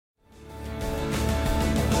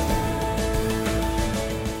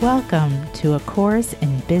Welcome to A Course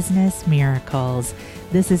in Business Miracles.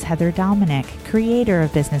 This is Heather Dominic, creator of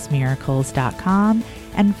businessmiracles.com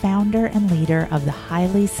and founder and leader of the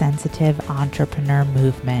highly sensitive entrepreneur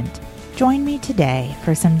movement. Join me today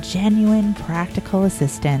for some genuine practical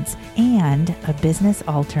assistance and a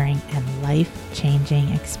business-altering and life-changing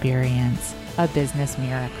experience, a business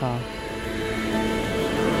miracle.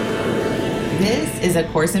 This is A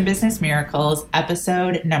Course in Business Miracles,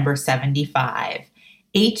 episode number 75.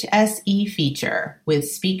 HSE feature with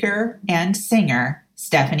speaker and singer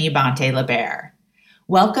Stephanie Bonte-Lebair.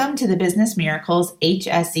 Welcome to the Business Miracles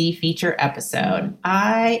HSE feature episode.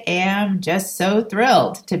 I am just so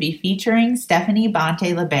thrilled to be featuring Stephanie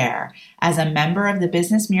Bonte-Lebair as a member of the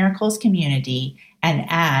Business Miracles community and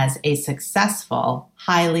as a successful,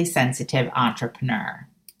 highly sensitive entrepreneur.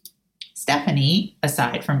 Stephanie,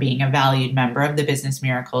 aside from being a valued member of the Business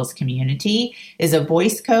Miracles community, is a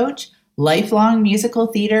voice coach, lifelong musical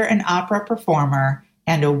theater and opera performer,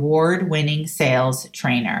 and award-winning sales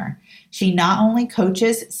trainer. She not only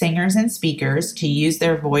coaches singers and speakers to use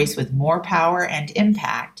their voice with more power and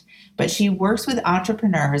impact, but she works with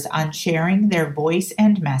entrepreneurs on sharing their voice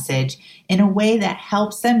and message in a way that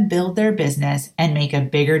helps them build their business and make a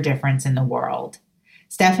bigger difference in the world.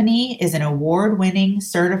 Stephanie is an award-winning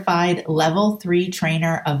certified level 3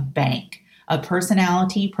 trainer of Bank, a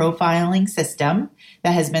personality profiling system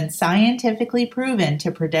that has been scientifically proven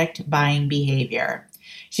to predict buying behavior.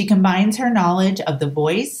 She combines her knowledge of the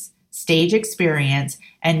voice, stage experience,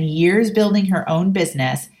 and years building her own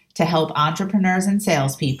business to help entrepreneurs and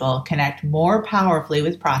salespeople connect more powerfully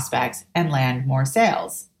with prospects and land more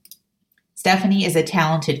sales. Stephanie is a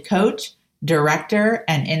talented coach, director,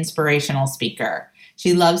 and inspirational speaker.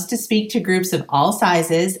 She loves to speak to groups of all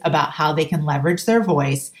sizes about how they can leverage their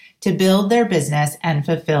voice to build their business and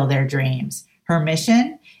fulfill their dreams. Her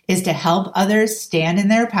mission is to help others stand in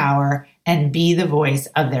their power and be the voice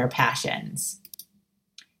of their passions.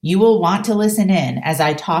 You will want to listen in as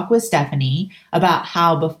I talk with Stephanie about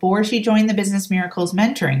how before she joined the Business Miracles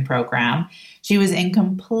mentoring program, she was in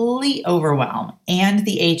complete overwhelm and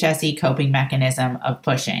the HSE coping mechanism of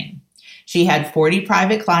pushing. She had 40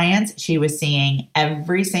 private clients she was seeing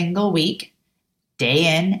every single week, day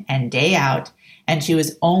in and day out, and she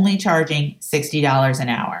was only charging $60 an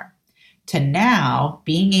hour, to now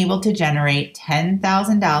being able to generate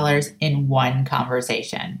 $10,000 in one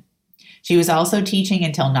conversation. She was also teaching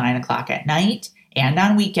until 9 o'clock at night and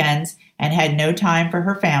on weekends and had no time for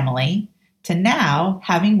her family, to now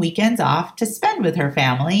having weekends off to spend with her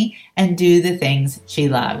family and do the things she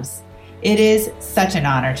loves. It is such an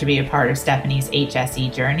honor to be a part of Stephanie's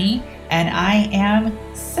HSE journey, and I am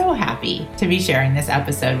so happy to be sharing this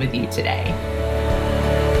episode with you today.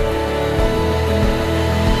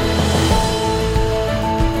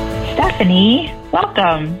 Stephanie,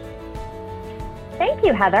 welcome. Thank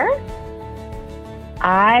you, Heather.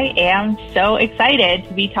 I am so excited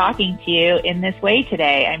to be talking to you in this way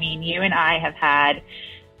today. I mean, you and I have had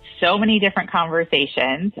so many different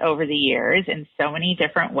conversations over the years in so many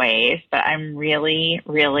different ways, but I'm really,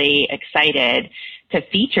 really excited to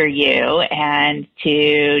feature you and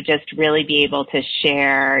to just really be able to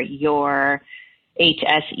share your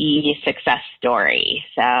HSE success story.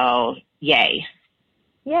 So, yay.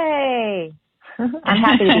 Yay. I'm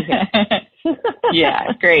happy to be here.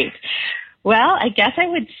 Yeah, great. Well, I guess I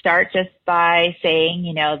would start just by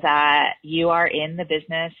saying, that you are in the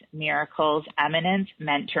Business Miracles Eminence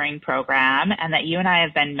Mentoring Program and that you and I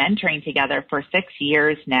have been mentoring together for 6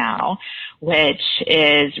 years now, which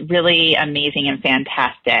is really amazing and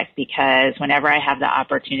fantastic because whenever I have the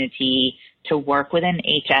opportunity to work with an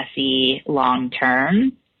HSE long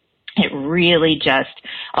term, it really just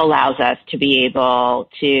allows us to be able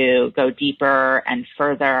to go deeper and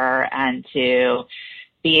further and to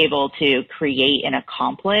be able to create and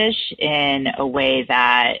accomplish in a way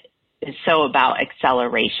that is so about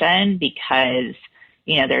acceleration because,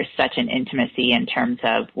 there's such an intimacy in terms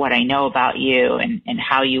of what I know about you and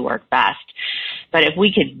how you work best. But if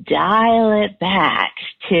we could dial it back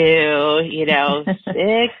to,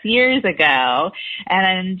 6 years ago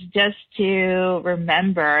and just to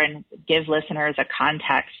remember and give listeners a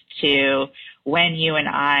context to when you and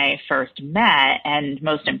I first met, and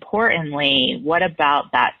most importantly, what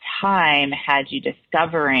about that time had you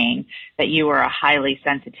discovering that you were a highly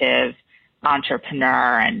sensitive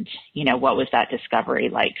entrepreneur, and, what was that discovery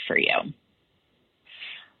like for you?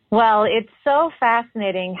 Well, it's so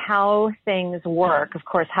fascinating how things work, of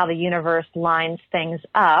course, how the universe lines things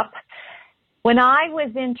up. When I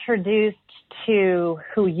was introduced to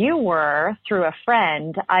who you were through a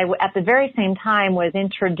friend, I, at the very same time, was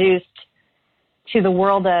introduced to the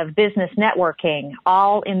world of business networking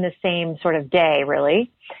all in the same sort of day,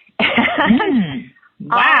 really.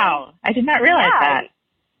 Wow. I did not realize that.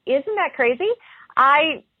 Isn't that crazy?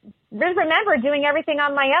 I just remember doing everything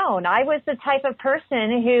on my own. I was the type of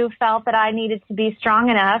person who felt that I needed to be strong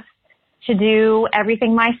enough to do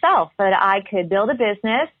everything myself, that I could build a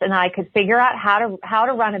business and I could figure out how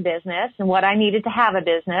to run a business and what I needed to have a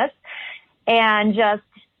business, and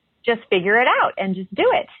just figure it out and just do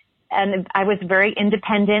it. And I was very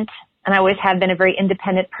independent, and I always have been a very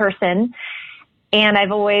independent person. And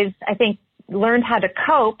I've always, I think, learned how to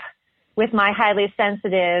cope with my highly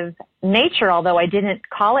sensitive nature, although I didn't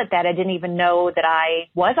call it that. I didn't even know that I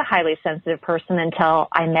was a highly sensitive person until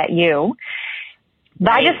I met you.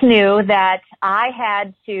 But right. I just knew that I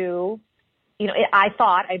had to,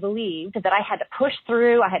 I believed that I had to push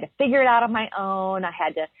through. I had to figure it out on my own. I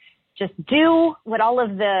had to just do what all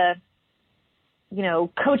of the,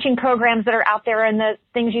 coaching programs that are out there and the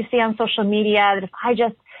things you see on social media, that if I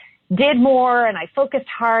just did more and I focused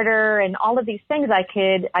harder and all of these things, I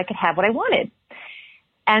could have what I wanted.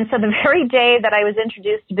 And so the very day that I was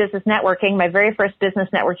introduced to business networking, my very first business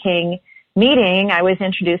networking meeting, I was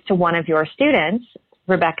introduced to one of your students,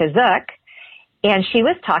 Rebecca Zook, and she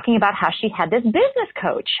was talking about how she had this business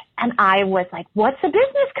coach. And I was like, what's a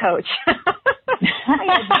business coach? I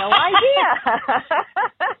had no idea.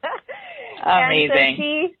 Amazing. And so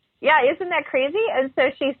isn't that crazy? And so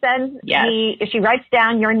she sends me, she writes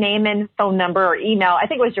down your name and phone number or email. I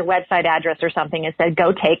think it was your website address or something, and said,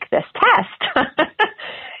 go take this test.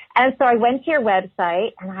 And so I went to your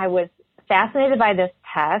website and I was fascinated by this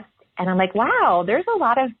test. And I'm like, wow, there's a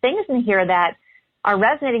lot of things in here that are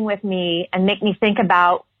resonating with me and make me think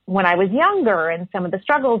about when I was younger and some of the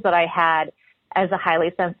struggles that I had as a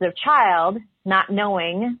highly sensitive child, not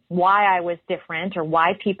knowing why I was different or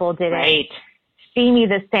why people didn't see me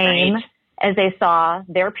the same as they saw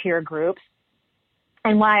their peer groups,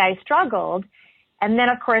 and why I struggled. And then,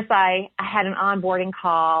 of course, I had an onboarding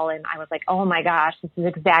call, and I was like, oh, my gosh, this is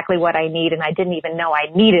exactly what I need, and I didn't even know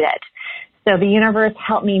I needed it. So the universe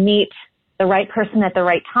helped me meet the right person at the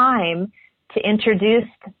right time to introduce,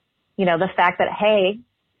 the fact that, hey,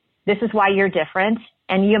 this is why you're different,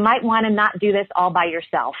 and you might want to not do this all by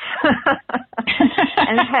yourself.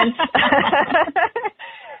 And hence,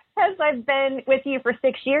 I've been with you for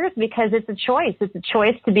 6 years, because it's a choice. It's a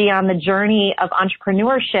choice to be on the journey of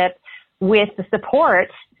entrepreneurship with the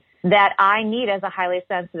support that I need as a highly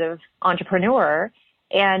sensitive entrepreneur,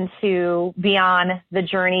 and to be on the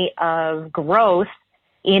journey of growth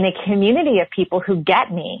in a community of people who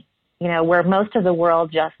get me, where most of the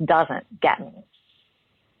world just doesn't get me.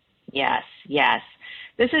 Yes, yes.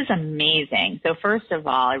 This is amazing. So first of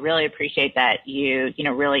all, I really appreciate that you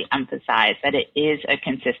really emphasize that it is a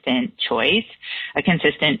consistent choice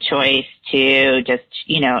to just,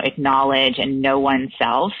 acknowledge and know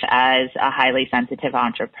oneself as a highly sensitive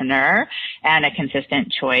entrepreneur, and a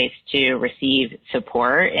consistent choice to receive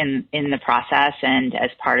support in the process and as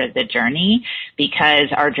part of the journey,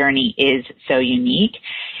 because our journey is so unique.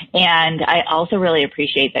 And I also really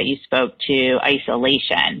appreciate that you spoke to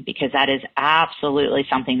isolation, because that is absolutely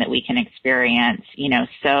something that we can experience,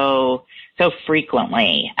 so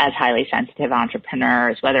frequently as highly sensitive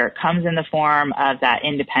entrepreneurs, whether it comes in the form of that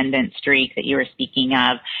independent streak that you were speaking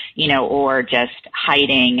of, or just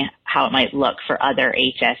hiding how it might look for other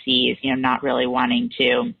HSEs, not really wanting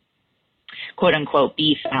to, quote unquote,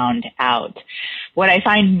 be found out. What I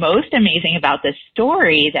find most amazing about this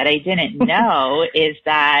story that I didn't know is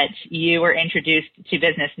that you were introduced to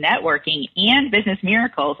business networking and business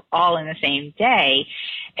miracles all in the same day.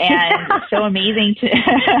 And so amazing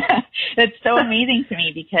that's so amazing to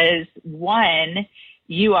me, because one,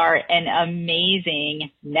 you are an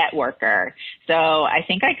amazing networker. So I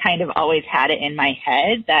think I kind of always had it in my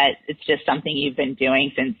head that it's just something you've been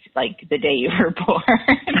doing since like the day you were born.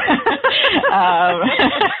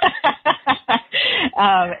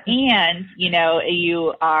 And,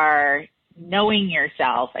 you are knowing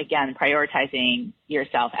yourself, again, prioritizing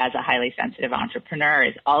yourself as a highly sensitive entrepreneur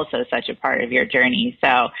is also such a part of your journey.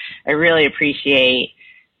 So I really appreciate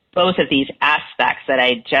both of these aspects that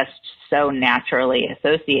I just so naturally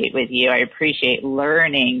associate with you. I appreciate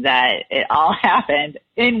learning that it all happened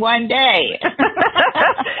in one day.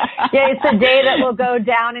 Yeah, it's a day that will go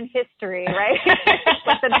down in history, right? It's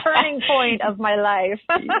like the turning point of my life.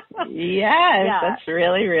 Yes, that's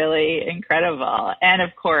really, really incredible. And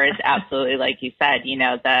of course, absolutely, like you said,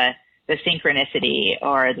 the synchronicity,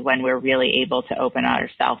 or when we're really able to open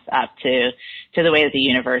ourselves up to the way that the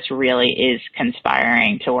universe really is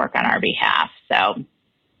conspiring to work on our behalf. So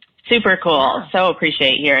super cool. Yeah. So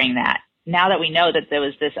appreciate hearing that. now that we know that there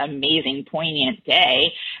was this amazing, poignant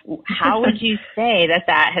day, how would you say that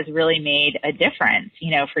that has really made a difference,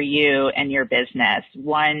 for you and your business?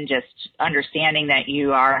 One, just understanding that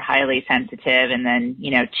you are highly sensitive, and then,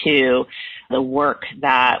 two, the work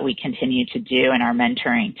that we continue to do in our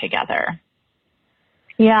mentoring together.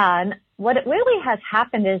 Yeah. And what really has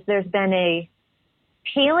happened is there's been a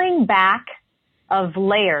peeling back of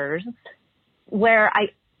layers where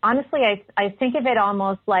honestly, I think of it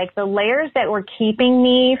almost like the layers that were keeping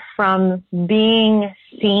me from being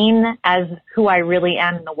seen as who I really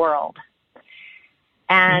am in the world.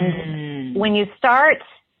 And when you start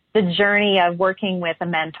the journey of working with a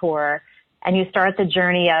mentor and you start the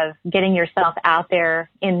journey of getting yourself out there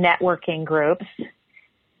in networking groups,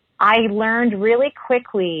 I learned really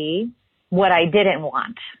quickly what I didn't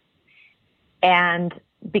want. And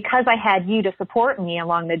because I had you to support me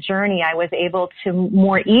along the journey, I was able to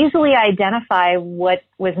more easily identify what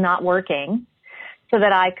was not working so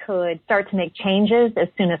that I could start to make changes as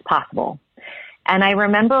soon as possible. And I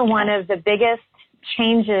remember one of the biggest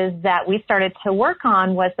changes that we started to work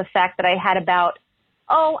on was the fact that I had about,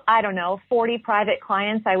 40 private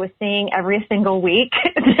clients I was seeing every single week,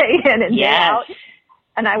 day in and day out.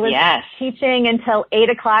 And I was teaching until 8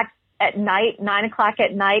 o'clock at night, 9 o'clock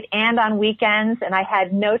at night, and on weekends, and I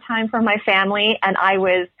had no time for my family, and I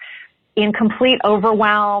was in complete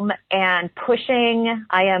overwhelm and pushing.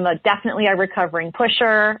 I am definitely a recovering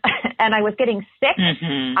pusher, and I was getting sick.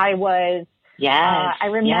 I was, I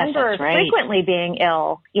remember frequently being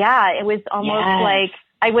ill. Yeah, it was almost like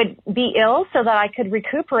I would be ill so that I could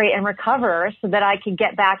recuperate and recover so that I could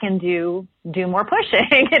get back and do more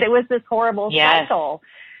pushing. And it was this horrible cycle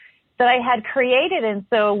that I had created. And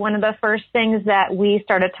so one of the first things that we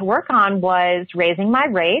started to work on was raising my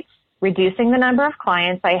rates, reducing the number of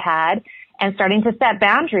clients I had, and starting to set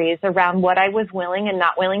boundaries around what I was willing and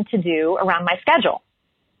not willing to do around my schedule.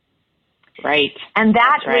 Right. And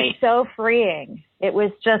that was so freeing. It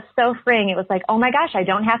was just so freeing. It was like, oh my gosh, I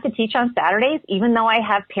don't have to teach on Saturdays, even though I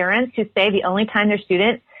have parents who say the only time their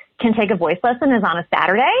student can take a voice lesson is on a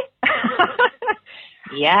Saturday.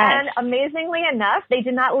 And amazingly enough, they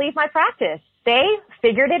did not leave my practice. They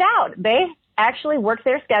figured it out. They actually worked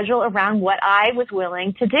their schedule around what I was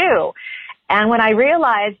willing to do. And when I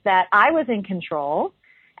realized that I was in control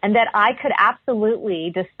and that I could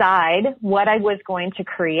absolutely decide what I was going to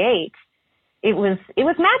create, it was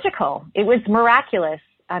magical. It was miraculous.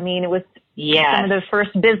 I mean, it was some of the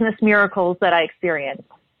first business miracles that I experienced.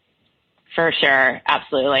 For sure.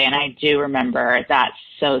 Absolutely. And I do remember that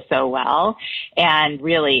so well, and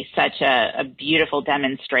really such a beautiful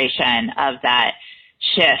demonstration of that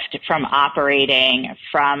shift from operating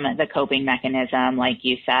from the coping mechanism, like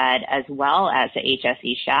you said, as well as the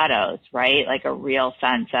HSE shadows, right? Like a real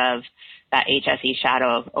sense of that HSE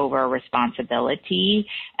shadow of over responsibility,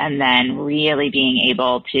 and then really being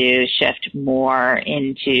able to shift more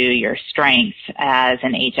into your strengths as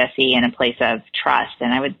an HSE in a place of trust.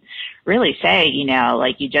 And I would really say,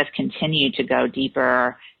 like you just continue to go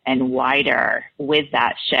deeper and wider with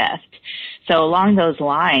that shift. So along those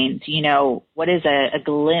lines, what is a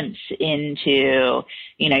glimpse into,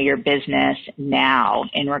 your business now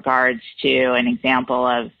in regards to an example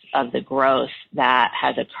of the growth that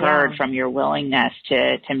has occurred from your willingness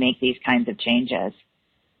to make these kinds of changes?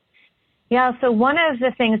 Yeah, so one of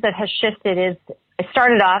the things that has shifted is I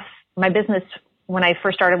started off my business when I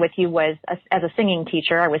first started with you was as a singing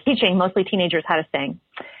teacher. I was teaching mostly teenagers how to sing.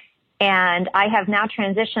 And I have now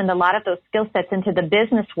transitioned a lot of those skill sets into the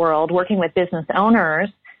business world, working with business owners.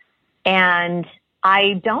 And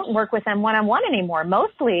I don't work with them one-on-one anymore.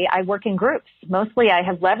 Mostly I work in groups. Mostly I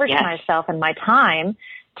have leveraged myself and my time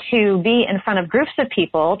to be in front of groups of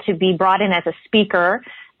people, to be brought in as a speaker,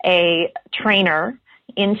 a trainer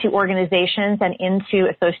into organizations and into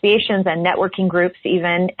associations and networking groups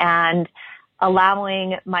even, and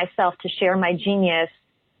allowing myself to share my genius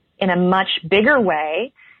in a much bigger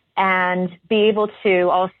way and be able to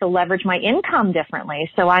also leverage my income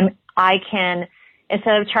differently. So I can,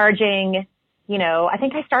 instead of charging, I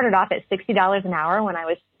think I started off at $60 an hour when I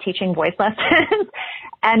was teaching voice lessons.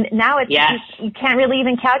 And now it's, you can't really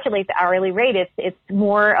even calculate the hourly rate. It's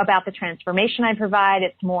more about the transformation I provide.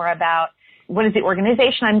 It's more about what is the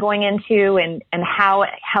organization I'm going into and how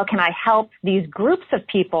can I help these groups of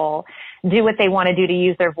people do what they want to do to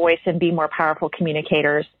use their voice and be more powerful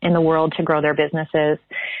communicators in the world to grow their businesses.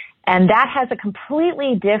 And that has a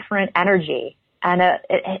completely different energy, and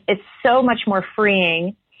it's so much more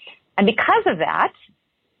freeing. And because of that,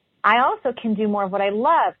 I also can do more of what I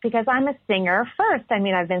love because I'm a singer first. I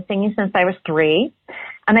mean, I've been singing since I was 3,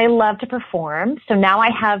 and and I love to perform. So now I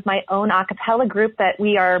have my own a cappella group that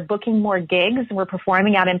we are booking more gigs. We're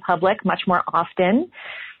performing out in public much more often.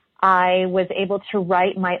 I was able to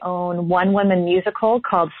write my own one-woman musical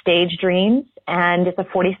called Stage Dreams, and it's a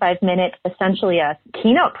 45-minute, essentially a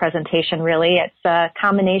keynote presentation, really. It's a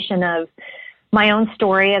combination of my own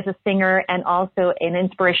story as a singer and also an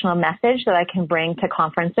inspirational message that I can bring to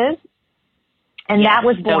conferences. And that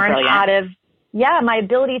was born out of, my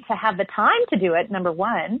ability to have the time to do it, number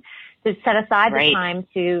one, to set aside the time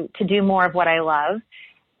to do more of what I love.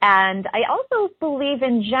 And I also believe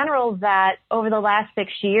in general that over the last 6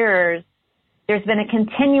 years, there's been a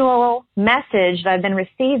continual message that I've been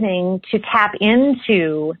receiving to tap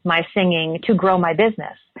into my singing to grow my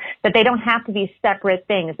business, that they don't have to be separate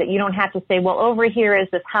things, that you don't have to say, well, over here is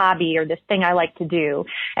this hobby or this thing I like to do,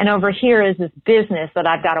 and over here is this business that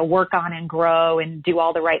I've got to work on and grow and do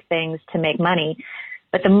all the right things to make money.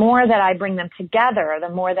 But the more that I bring them together, the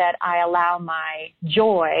more that I allow my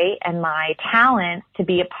joy and my talent to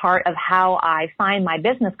be a part of how I find my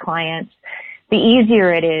business clients, the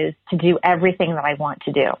easier it is to do everything that I want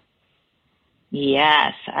to do.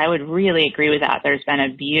 Yes, I would really agree with that. There's been a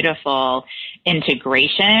beautiful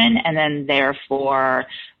integration, and then therefore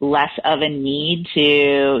less of a need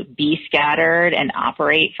to be scattered and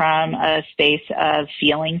operate from a space of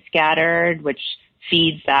feeling scattered, which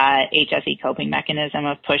feeds that HSE coping mechanism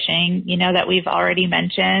of pushing, that we've already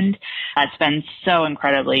mentioned. It's been so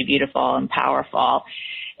incredibly beautiful and powerful.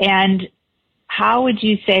 And how would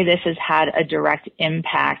you say this has had a direct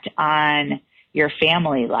impact on your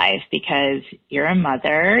family life? Because you're a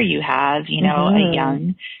mother, you have, a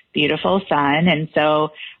young, beautiful son. And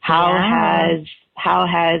so how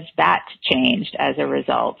has that changed as a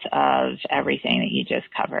result of everything that you just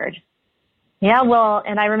covered? Yeah, well,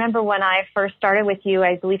 and I remember when I first started with you,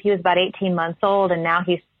 I believe he was about 18 months old, and now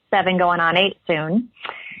he's 7 going on 8 soon.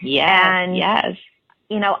 Yes, and, yes.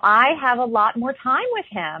 I have a lot more time with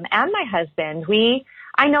him and my husband.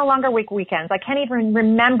 I no longer work weekends. I can't even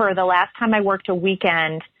remember the last time I worked a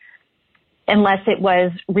weekend unless it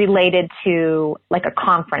was related to like a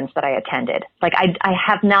conference that I attended. Like I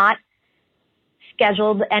have not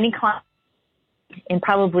scheduled any conference in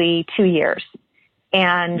probably 2 years.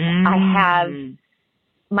 And I have,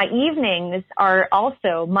 my evenings are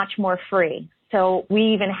also much more free. So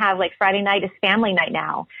we even have like Friday night is family night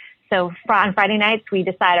now. So on Friday nights, we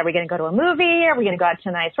decide, are we going to go to a movie? Are we going to go out to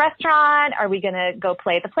a nice restaurant? Are we going to go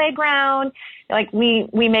play at the playground? Like we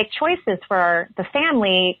make choices for the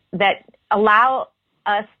family that allow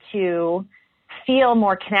us to feel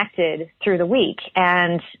more connected through the week.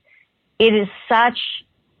 And it is such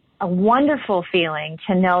a wonderful feeling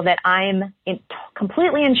to know that I'm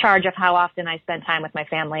completely in charge of how often I spend time with my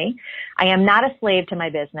family. I am not a slave to my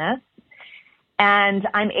business. And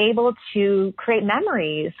I'm able to create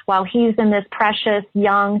memories while he's in this precious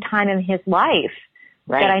young time in his life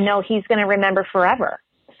that I know he's going to remember forever.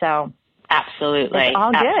 So absolutely, it's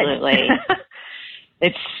all good. Absolutely.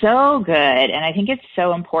 It's so good. And I think it's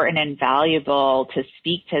so important and valuable to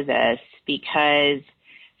speak to this because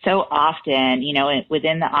so often,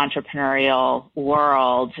 within the entrepreneurial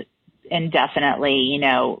world, and definitely,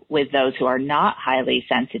 with those who are not highly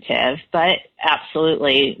sensitive, but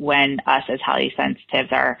absolutely when us as highly sensitives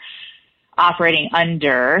are operating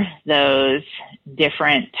under those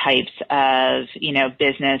different types of,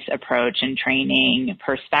 business approach and training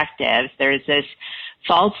perspectives, there's this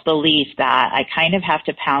false belief that I kind of have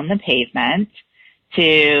to pound the pavement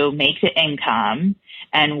to make the income.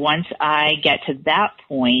 And once I get to that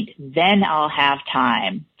point, then I'll have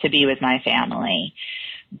time to be with my family.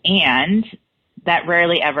 And that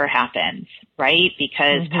rarely ever happens, right?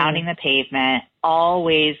 Because pounding the pavement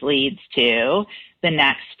always leads to the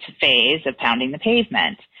next phase of pounding the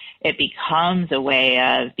pavement. It becomes a way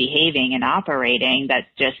of behaving and operating that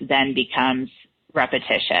just then becomes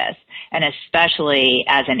repetitious. And especially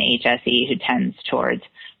as an HSE who tends towards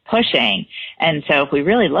pushing. And so if we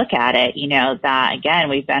really look at it, that again,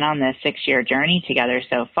 we've been on this 6-year journey together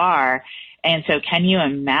so far. And so can you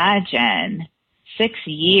imagine 6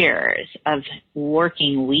 years of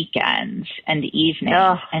working weekends and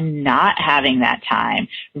evenings and not having that time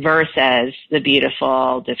versus the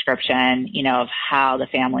beautiful description, of how the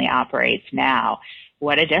family operates now?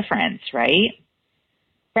 What a difference, right?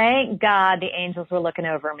 Thank God the angels were looking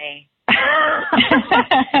over me. They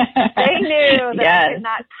knew that I could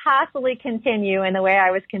not possibly continue in the way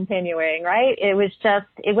I was continuing, right? It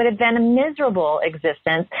would have been a miserable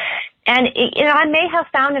existence. And, I may have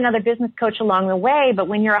found another business coach along the way, but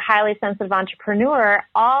when you're a highly sensitive entrepreneur,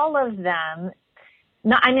 all of them,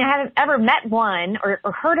 I haven't ever met one or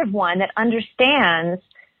heard of one that understands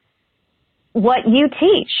what you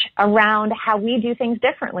teach around how we do things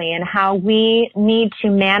differently and how we need to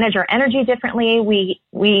manage our energy differently.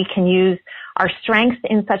 We can use our strengths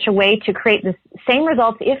in such a way to create the same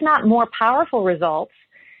results, if not more powerful results,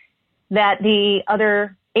 that the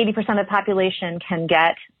other 80% of the population can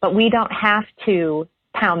get, but we don't have to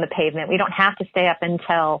pound the pavement. We don't have to stay up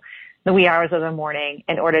until the wee hours of the morning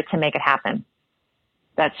in order to make it happen.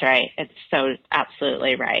 That's right. It's so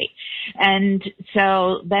absolutely right. And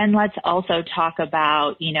so then let's also talk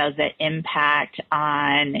about, the impact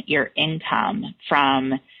on your income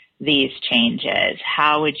from these changes.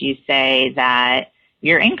 How would you say that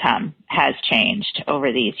your income has changed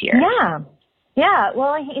over these years? Yeah.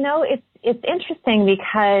 Well, it's interesting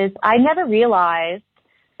because I never realized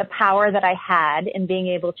the power that I had in being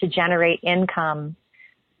able to generate income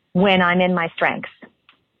when I'm in my strengths.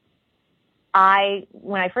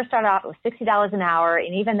 When I first started off, it was $60 an hour.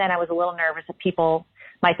 And even then I was a little nervous that people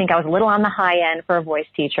might think I was a little on the high end for a voice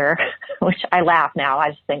teacher, which I laugh now. I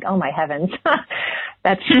just think, oh my heavens,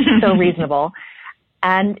 that's so reasonable.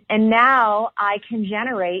 And now I can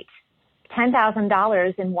generate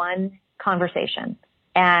 $10,000 in one conversation.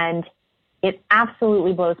 And it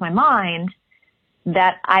absolutely blows my mind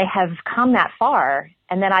that I have come that far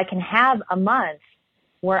and that I can have a month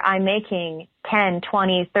where I'm making $10,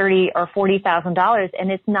 $20, $30, or $40,000,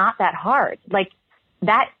 and it's not that hard. Like,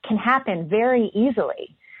 that can happen very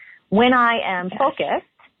easily when I am focused,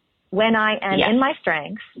 when I am in my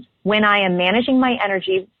strengths, when I am managing my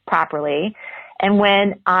energy properly, and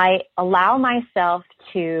when I allow myself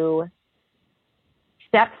to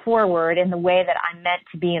step forward in the way that I'm meant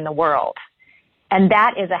to be in the world. And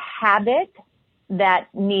that is a habit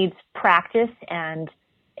that needs practice and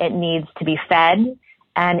it needs to be fed.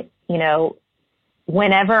 And,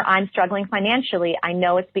 whenever I'm struggling financially, I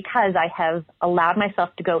know it's because I have allowed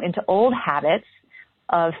myself to go into old habits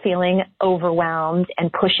of feeling overwhelmed and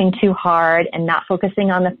pushing too hard and not focusing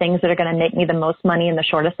on the things that are going to make me the most money in the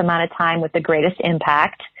shortest amount of time with the greatest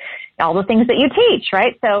impact. All the things that you teach,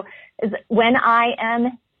 right? So when I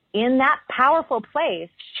am in that powerful place,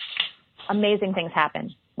 amazing things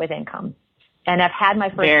happen with income. And I've had my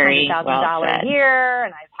first $20,000 year,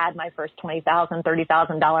 and I've had my first $20,000,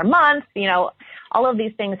 $30,000 month. All of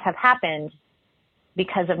these things have happened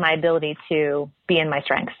because of my ability to be in my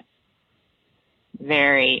strengths.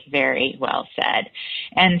 Very, very well said.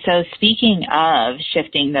 And so speaking of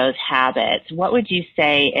shifting those habits, what would you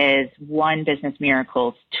say is one Business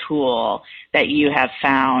Miracles tool that you have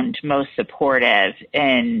found most supportive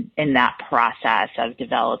in that process of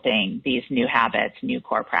developing these new habits, new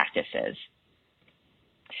core practices?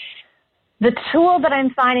 The tool that I'm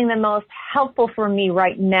finding the most helpful for me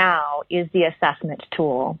right now is the assessment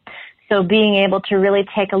tool. So being able to really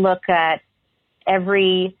take a look at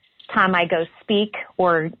every time I go speak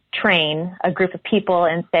or train a group of people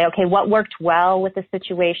and say, okay, what worked well with the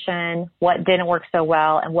situation? What didn't work so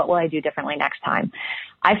well? And what will I do differently next time?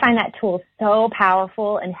 I find that tool so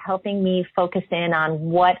powerful in helping me focus in on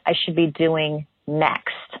what I should be doing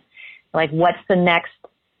next. Like, what's the next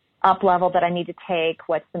up level that I need to take?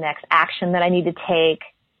 What's the next action that I need to take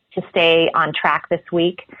to stay on track this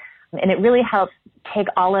week? And it really helps take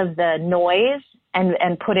all of the noise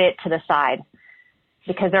and put it to the side,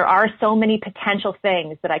 because there are so many potential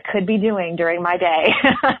things that I could be doing during my day.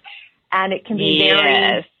 And it can be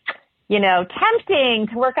very, tempting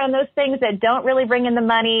to work on those things that don't really bring in the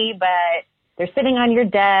money, but they're sitting on your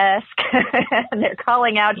desk and they're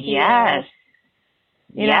calling out to you.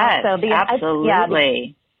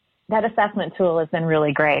 Absolutely. That assessment tool has been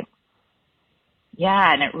really great.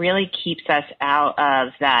 Yeah, and it really keeps us out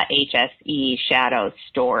of that HSE shadow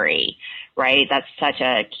story, right? That's such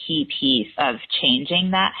a key piece of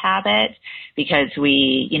changing that habit, because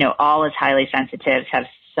we, all as highly sensitives have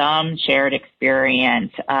some shared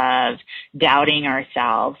experience of doubting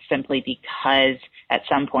ourselves simply because at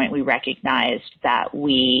some point we recognized that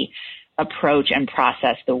we approach and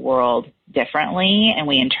process the world differently, and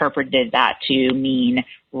we interpreted that to mean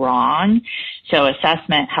wrong. So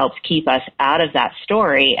assessment helps keep us out of that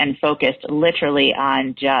story and focused literally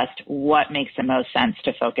on just what makes the most sense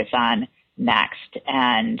to focus on next.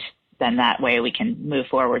 And then that way we can move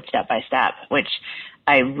forward step by step, which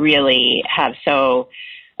I really have so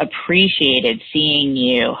appreciated seeing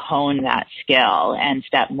you hone that skill and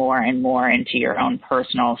step more and more into your own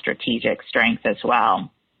personal strategic strength as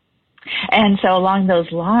well. And so along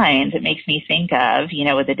those lines, it makes me think of,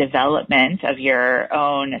 with the development of your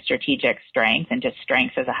own strategic strength and just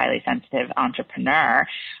strengths as a highly sensitive entrepreneur,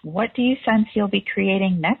 what do you sense you'll be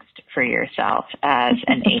creating next for yourself as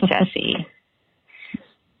an HSE?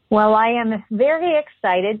 Well, I am very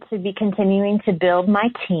excited to be continuing to build my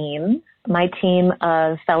team. my team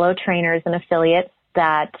of fellow trainers and affiliates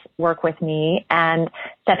that work with me and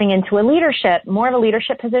stepping into more of a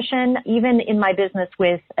leadership position, even in my business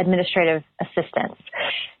with administrative assistance.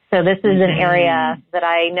 So this is an area that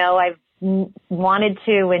I know I've wanted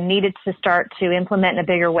to and needed to start to implement in a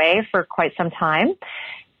bigger way for quite some time.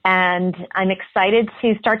 And I'm excited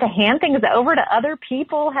to start to hand things over to other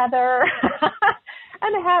people, Heather,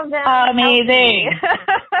 and have them amazing.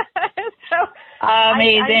 So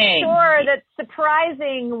amazing. I'm sure that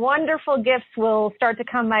surprising, wonderful gifts will start to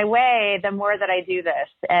come my way the more that I do this.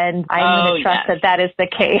 And I'm going to trust that is the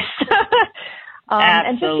case.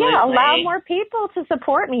 And just, allow more people to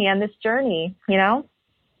support me on this journey,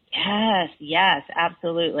 Yes,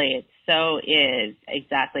 absolutely. It so is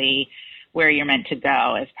exactly where you're meant to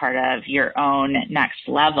go as part of your own next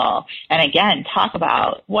level. And again, talk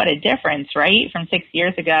about what a difference, right? From 6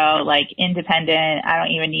 years ago, like independent, I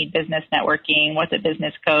don't even need business networking, what's a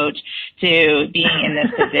business coach, to being in this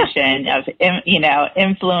position of,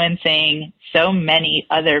 influencing so many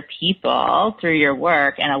other people through your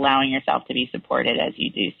work and allowing yourself to be supported as you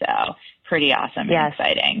do so. Pretty awesome and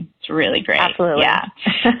exciting. It's really great. Absolutely. Yeah.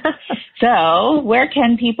 So where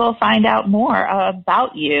can people find out more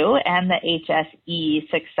about you and the HSE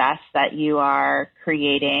success that you are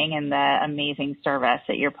creating and the amazing service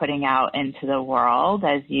that you're putting out into the world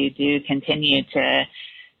as you do continue to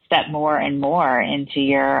step more and more into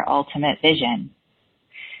your ultimate vision?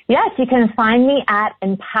 Yes, you can find me at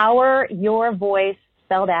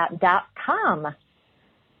empoweryourvoice.com.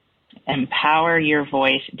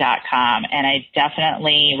 empoweryourvoice.com. And I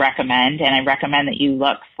definitely recommend that you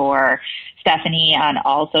look for Stephanie on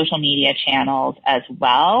all social media channels as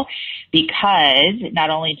well, because not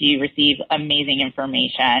only do you receive amazing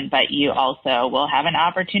information, but you also will have an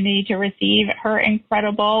opportunity to receive her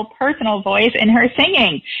incredible personal voice in her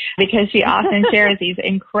singing, because she often shares these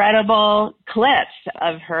incredible clips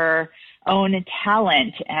of her own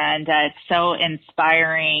talent, and it's so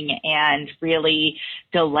inspiring and really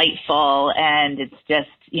delightful, and it's just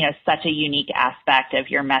such a unique aspect of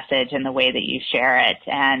your message and the way that you share it,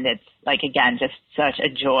 and it's just such a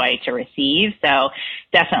joy to receive. So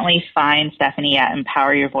definitely find Stephanie at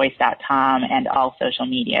empoweryourvoice.com and all social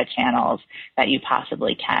media channels that you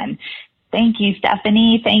possibly can. Thank you,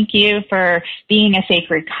 Stephanie. Thank you for being a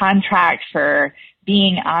sacred contract, for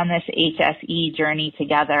being on this HSE journey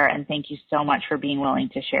together. And thank you so much for being willing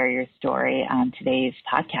to share your story on today's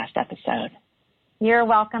podcast episode. You're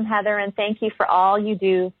welcome, Heather. And thank you for all you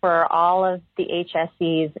do for all of the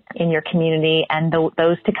HSEs in your community and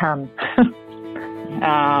those to come.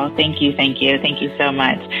 Oh, thank you. Thank you. Thank you so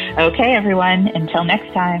much. Okay, everyone. Until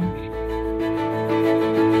next time.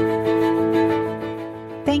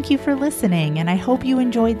 Thank you for listening, and I hope you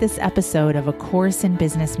enjoyed this episode of A Course in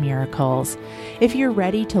Business Miracles. If you're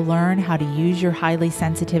ready to learn how to use your highly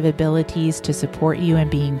sensitive abilities to support you in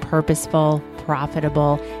being purposeful,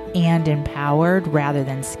 profitable, and empowered rather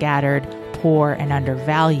than scattered, poor, and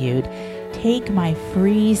undervalued, take my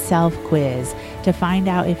free self-quiz to find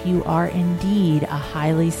out if you are indeed a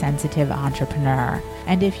highly sensitive entrepreneur.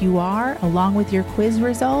 And if you are, along with your quiz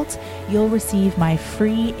results, you'll receive my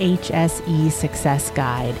free HSE Success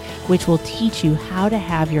Guide, which will teach you how to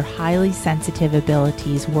have your highly sensitive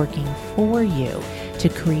abilities working for you to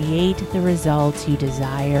create the results you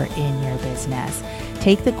desire in your business.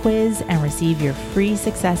 Take the quiz and receive your free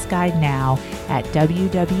success guide now at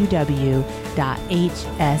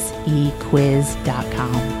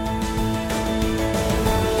www.hsequiz.com.